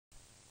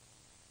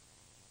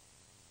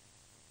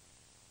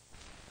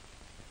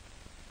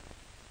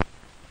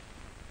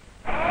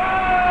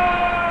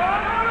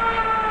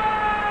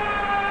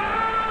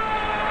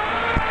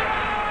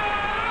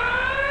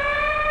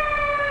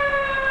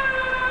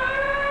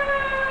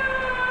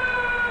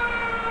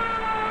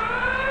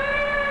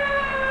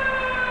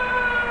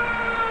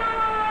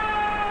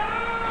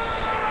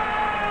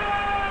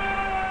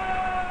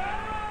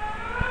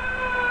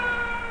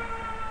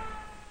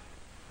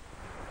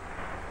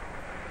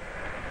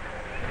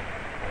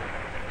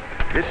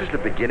This is the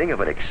beginning of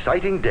an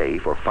exciting day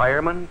for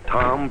fireman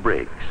Tom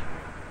Briggs.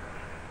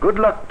 "Good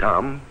luck,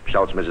 Tom,"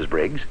 shouts Mrs.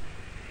 Briggs.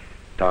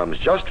 Tom's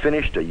just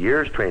finished a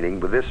year's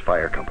training with this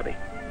fire company.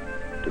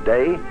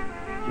 Today,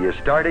 he is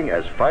starting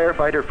as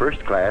firefighter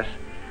first class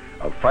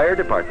of Fire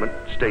Department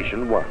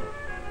Station 1.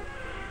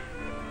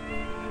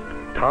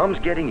 Tom's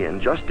getting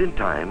in just in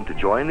time to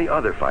join the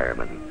other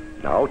firemen,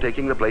 now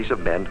taking the place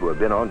of men who have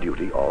been on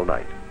duty all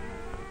night.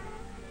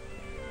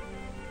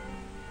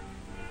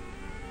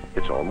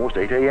 It's almost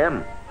 8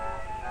 a.m.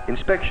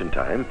 Inspection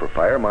time for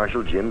Fire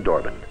Marshal Jim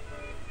Dorbin.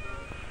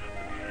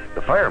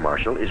 The fire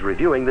marshal is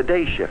reviewing the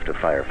day shift of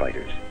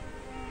firefighters.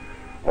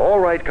 "All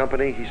right,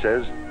 company," he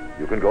says,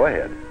 "you can go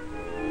ahead."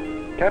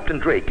 Captain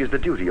Drake is the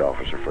duty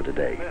officer for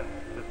today.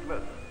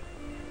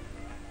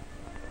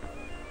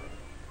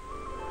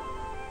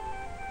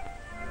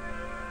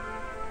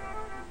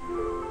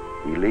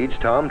 He leads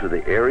Tom to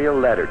the aerial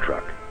ladder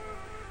truck.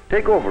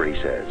 "Take over," he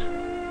says.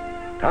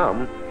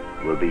 Tom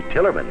will be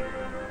tillerman.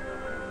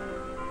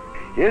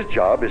 His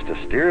job is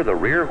to steer the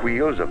rear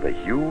wheels of the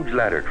huge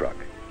ladder truck.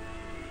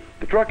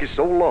 The truck is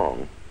so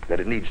long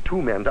that it needs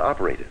 2 men to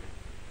operate it.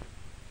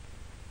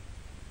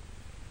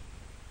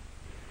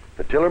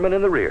 The tillerman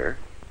in the rear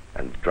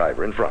and the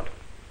driver in front.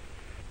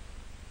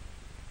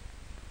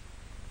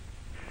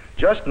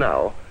 Just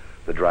now,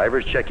 the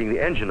driver's checking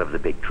the engine of the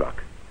big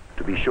truck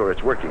to be sure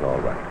it's working all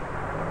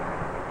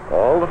right.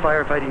 All the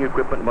firefighting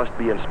equipment must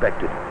be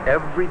inspected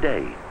every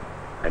day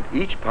and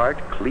each part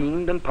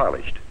cleaned and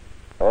polished,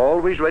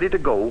 always ready to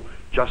go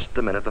just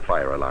the minute the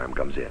fire alarm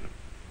comes in.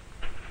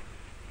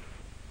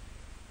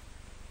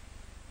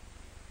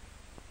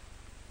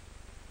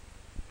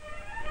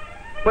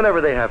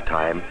 Whenever they have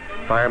time,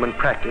 firemen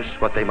practice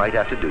what they might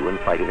have to do in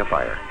fighting a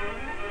fire.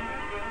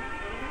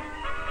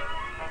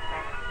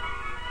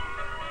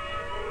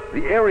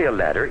 The aerial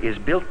ladder is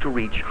built to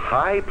reach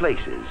high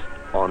places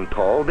on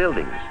tall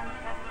buildings.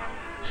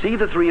 See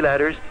the 3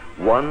 ladders,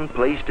 one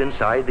placed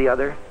inside the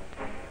other?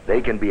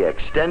 They can be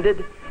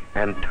extended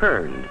and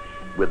turned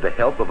with the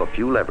help of a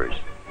few levers.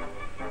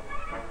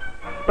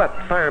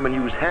 But firemen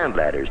use hand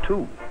ladders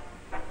too.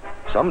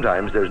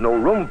 Sometimes there's no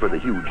room for the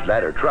huge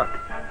ladder truck.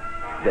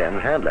 Then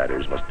hand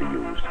ladders must be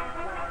used.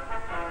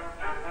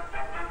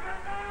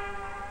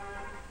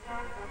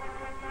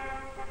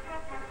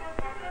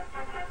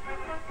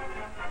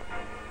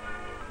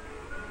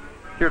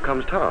 Here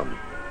comes Tom.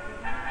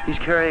 He's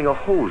carrying a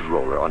hose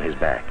roller on his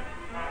back.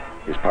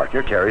 His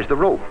partner carries the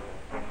rope.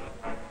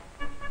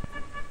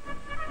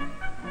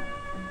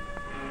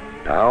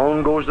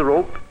 Down goes the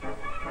rope.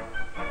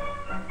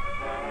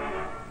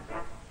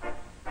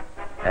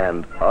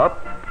 And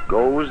up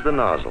goes the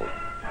nozzle.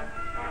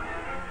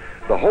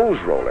 The hose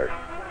roller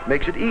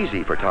makes it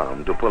easy for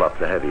Tom to pull up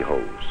the heavy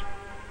hose.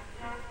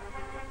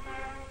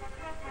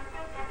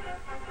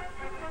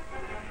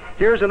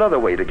 Here's another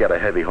way to get a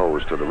heavy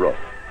hose to the roof.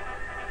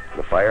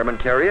 The firemen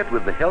carry it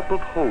with the help of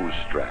hose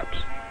straps.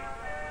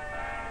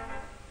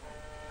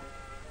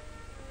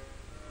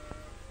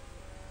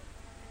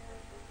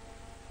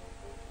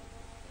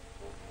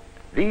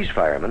 These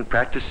firemen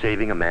practice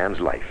saving a man's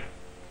life.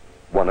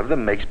 One of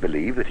them makes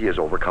believe that he is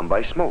overcome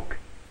by smoke.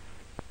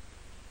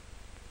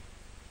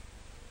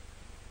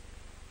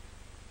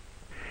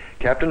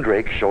 Captain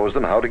Drake shows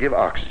them how to give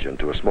oxygen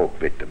to a smoke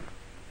victim.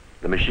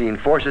 The machine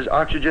forces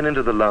oxygen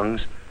into the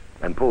lungs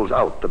and pulls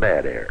out the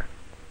bad air.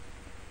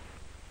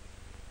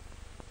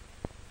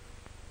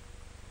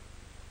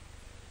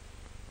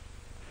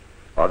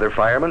 Other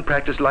firemen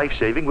practice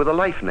life-saving with a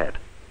life net.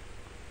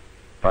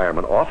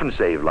 Firemen often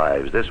save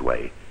lives this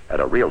way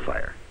at a real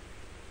fire.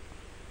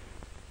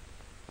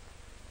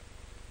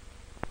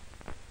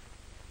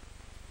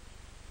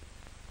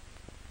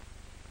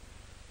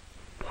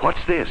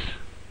 What's this?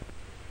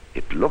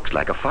 It looks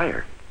like a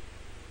fire.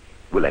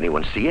 Will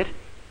anyone see it?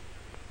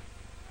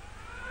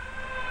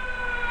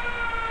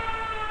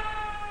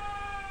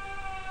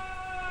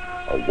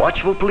 A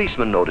watchful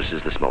policeman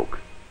notices the smoke.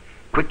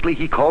 Quickly,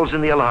 he calls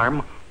in the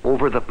alarm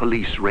over the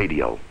police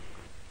radio.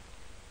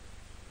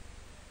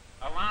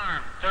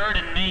 "Alarm, 3rd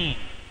and Main.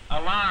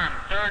 Alarm,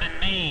 3rd and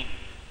Main.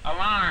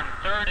 Alarm,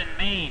 3rd and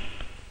Main."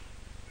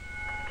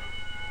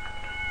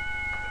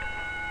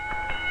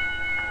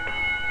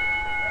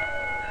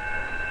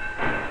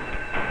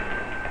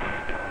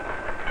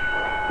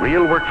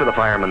 Real work for the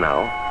firemen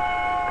now.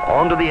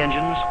 Onto the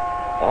engines,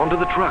 onto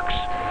the trucks,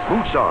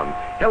 boots on,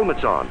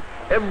 helmets on,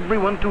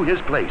 everyone to his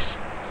place.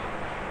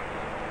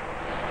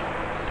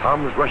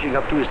 Tom's rushing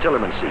up to his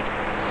tillerman's seat.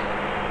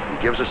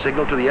 He gives a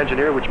signal to the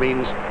engineer, which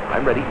means,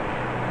 "I'm ready."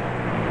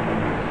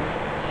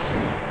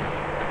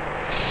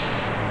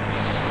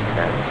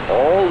 And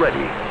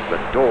already the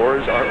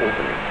doors are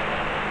opening.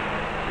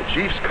 The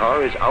chief's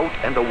car is out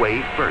and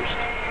away first.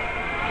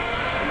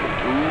 The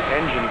 2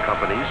 engine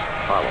companies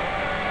follow.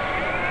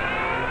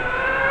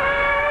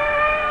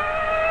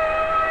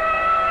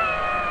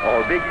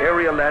 Our big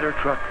aerial ladder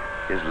truck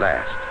is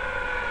last.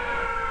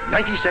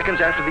 90 seconds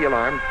after the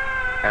alarm,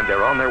 and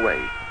they're on their way.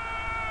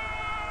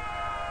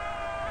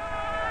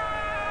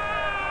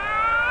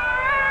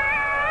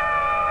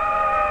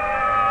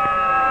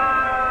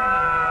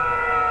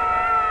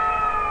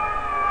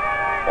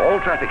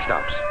 traffic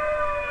stops.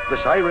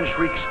 The siren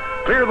shrieks,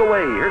 "Clear the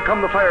way, here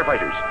come the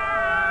firefighters."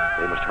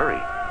 They must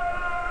hurry.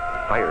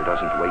 Fire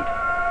doesn't wait.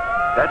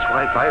 That's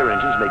why fire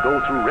engines may go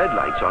through red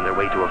lights on their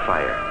way to a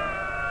fire.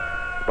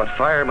 But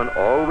firemen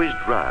always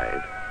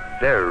drive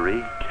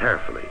very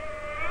carefully.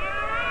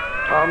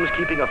 Tom's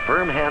keeping a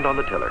firm hand on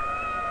the tiller.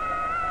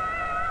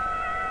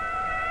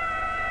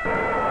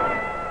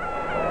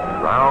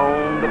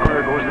 Round the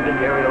corner goes the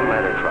big aerial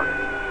ladder truck.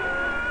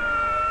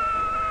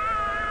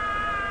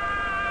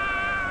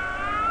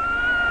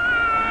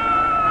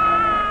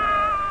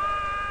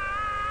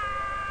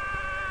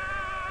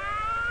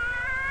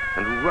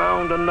 And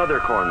round another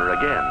corner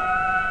again.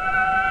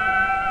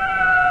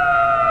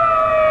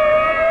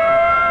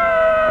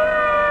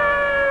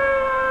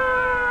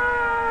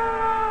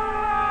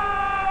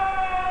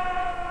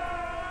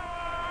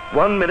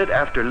 One minute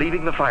after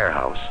leaving the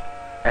firehouse,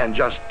 and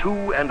just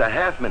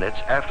 2.5 minutes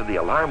after the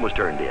alarm was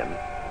turned in,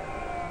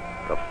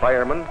 the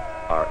firemen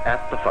are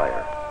at the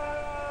fire.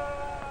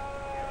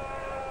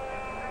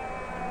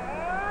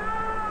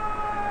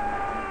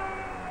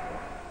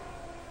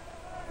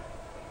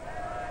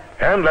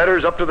 Hand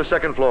ladders up to the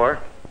second floor.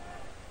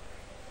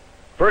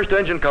 First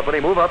engine company,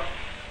 move up.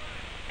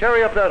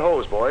 Carry up that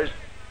hose, boys.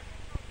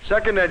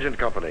 Second engine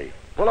company,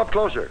 pull up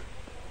closer.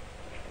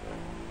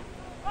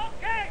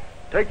 Okay.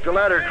 Take the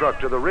ladder truck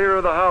to the rear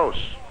of the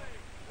house.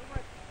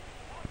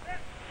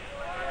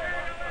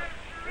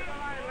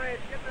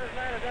 Get those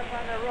ladders up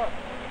on the roof.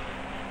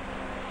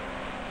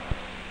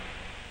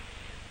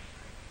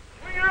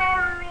 Bring it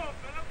over the roof,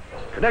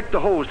 Philip. Connect the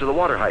hose to the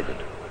water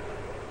hydrant.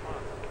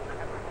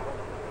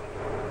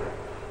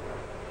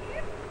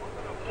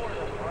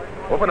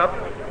 Open up.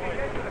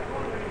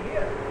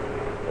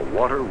 The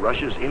water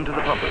rushes into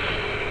the pumpers.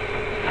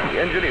 The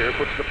engineer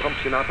puts the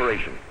pumps in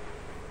operation.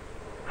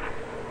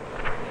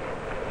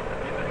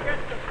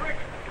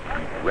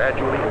 He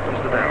gradually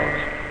opens the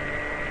valves.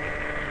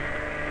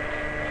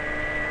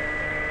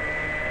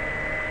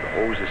 The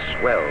hoses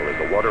swell as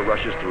the water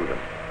rushes through them.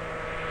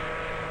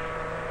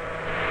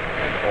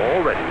 And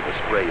already the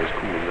spray is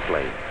cooling the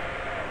flame.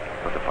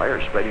 But the fire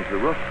is spreading to the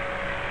roof.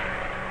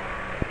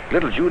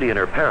 Little Judy and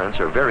her parents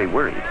are very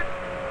worried.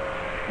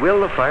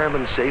 Will the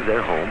firemen save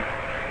their home?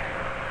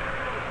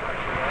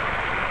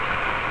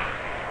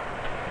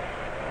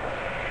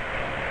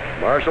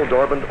 Marshal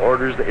Dorband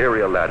orders the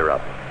aerial ladder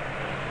up.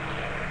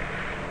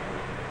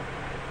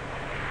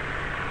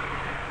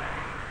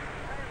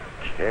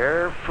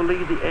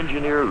 Carefully, the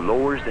engineer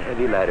lowers the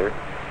heavy ladder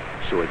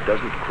so it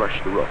doesn't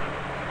crush the roof.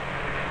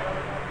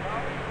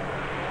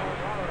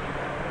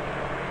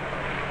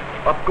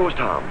 Up goes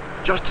Tom,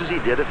 just as he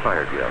did at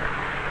Fire Drill.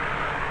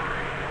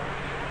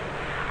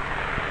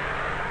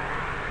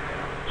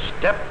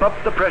 Step up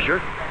the pressure.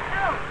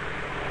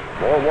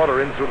 More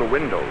water in through the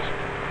windows.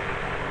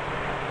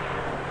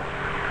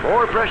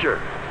 More pressure.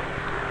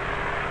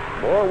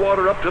 More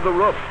water up to the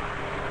roof.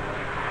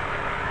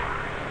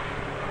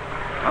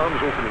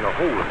 Tom's opening a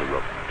hole in the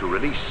roof to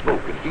release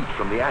smoke and heat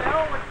from the attic.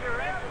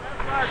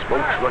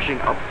 Smoke's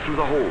rushing up through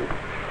the hole.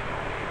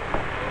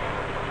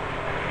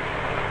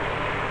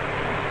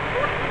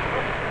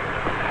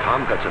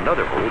 Tom cuts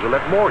another hole to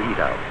let more heat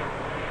out.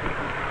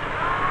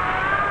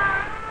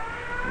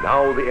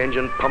 Now the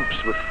engine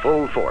pumps with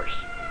full force.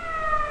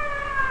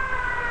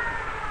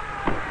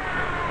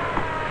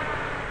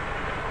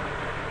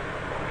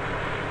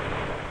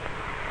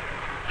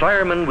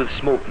 Firemen with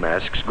smoke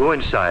masks go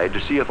inside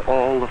to see if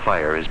all the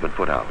fire has been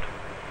put out.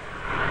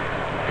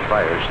 The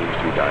fire seems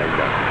to be dying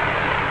down.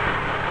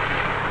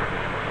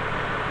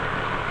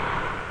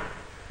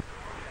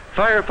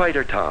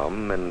 Firefighter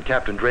Tom and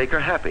Captain Drake are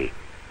happy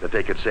that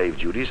they could save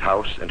Judy's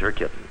house and her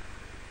kitten.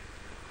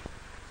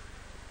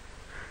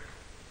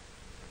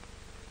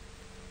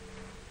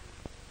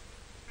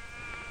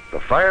 The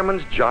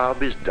fireman's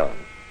job is done.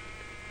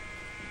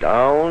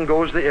 Down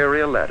goes the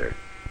aerial ladder.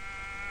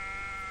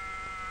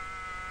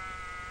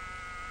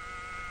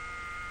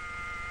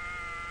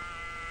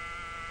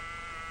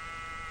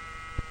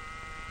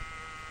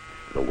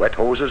 The wet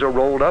hoses are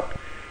rolled up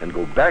and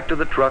go back to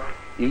the truck,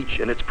 each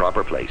in its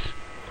proper place.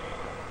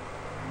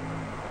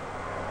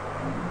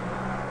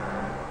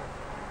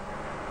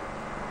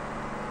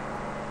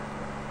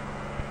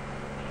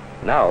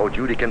 Now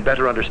Judy can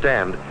better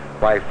understand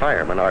why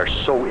firemen are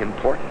so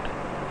important.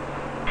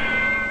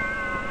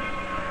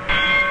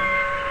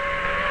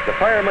 The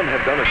firemen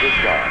have done a good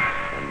job,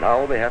 and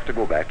now they have to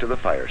go back to the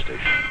fire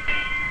station.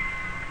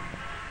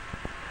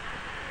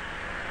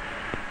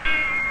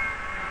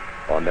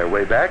 On their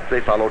way back, they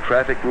follow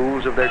traffic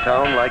rules of their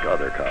town like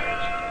other cars.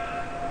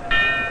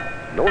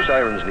 No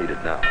sirens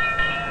needed now,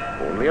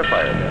 only a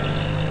fire bell.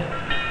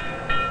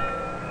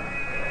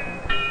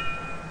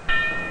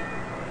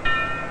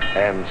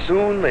 And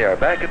soon they are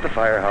back at the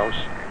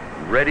firehouse,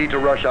 ready to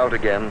rush out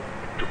again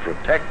to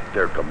protect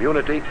their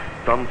community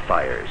from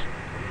fires.